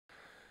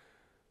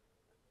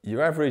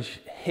Your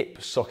average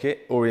hip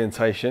socket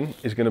orientation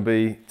is going to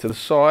be to the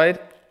side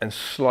and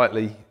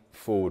slightly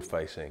forward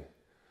facing.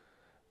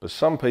 But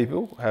some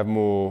people have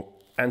more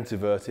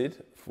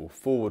anteverted or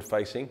forward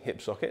facing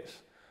hip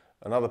sockets,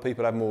 and other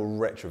people have more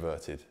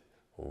retroverted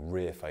or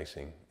rear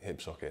facing hip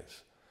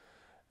sockets.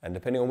 And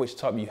depending on which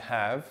type you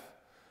have,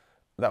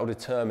 that will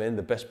determine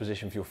the best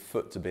position for your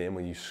foot to be in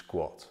when you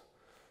squat.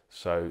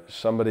 So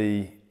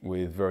somebody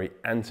with very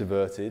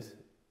anteverted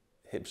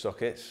hip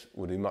sockets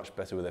will do much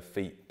better with their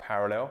feet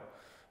parallel,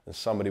 and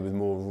somebody with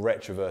more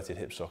retroverted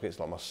hip sockets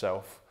like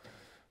myself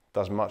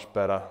does much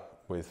better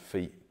with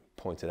feet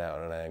pointed out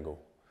at an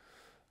angle.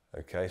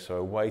 Okay, so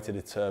a way to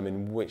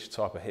determine which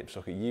type of hip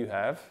socket you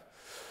have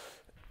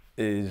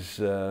is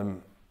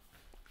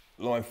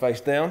lying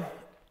face down,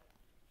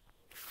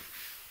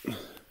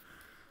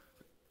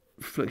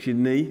 flex your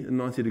knee at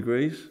 90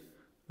 degrees,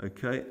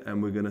 okay,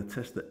 and we're going to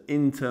test the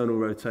internal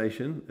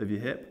rotation of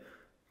your hip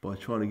by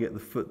trying to get the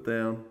foot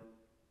down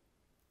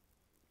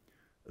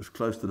as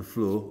close to the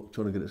floor,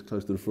 trying to get as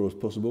close to the floor as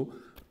possible.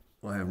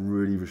 I have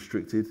really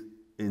restricted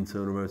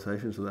internal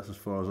rotation, so that's as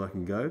far as I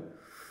can go.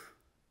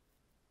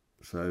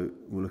 So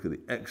we'll look at the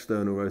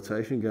external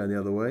rotation going the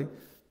other way,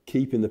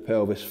 keeping the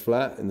pelvis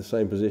flat in the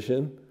same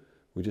position.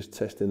 We're just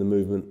testing the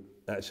movement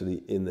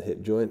actually in the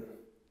hip joint.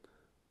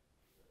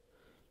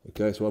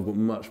 Okay, so I've got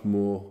much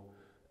more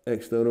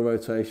external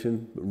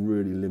rotation, but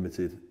really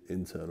limited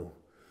internal.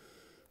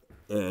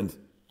 And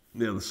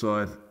the other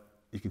side,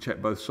 you can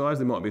check both sides.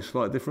 There might be a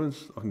slight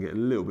difference. I can get a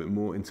little bit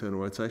more internal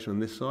rotation on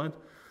this side,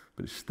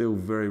 but it's still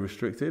very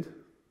restricted.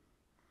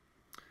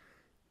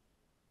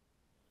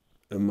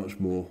 And much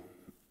more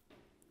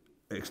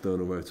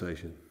external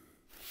rotation.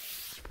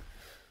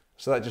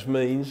 So that just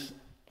means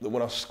that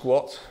when I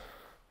squat,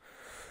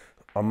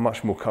 I'm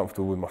much more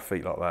comfortable with my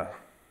feet like that,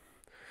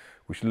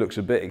 which looks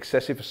a bit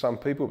excessive for some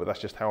people, but that's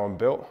just how I'm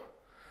built.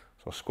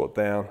 So I squat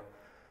down,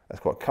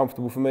 that's quite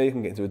comfortable for me. I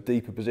can get into a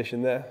deeper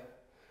position there.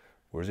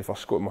 Whereas if I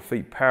squat with my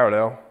feet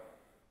parallel,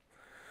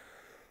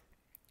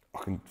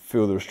 I can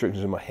feel the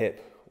restrictions in my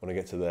hip when I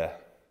get to there.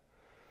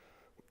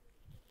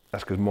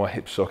 That's because my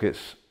hip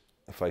sockets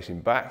are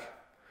facing back,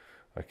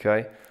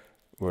 okay?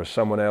 Whereas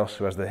someone else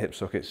who has their hip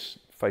sockets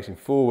facing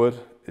forward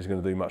is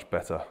going to do much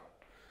better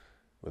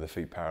with their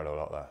feet parallel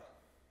like that.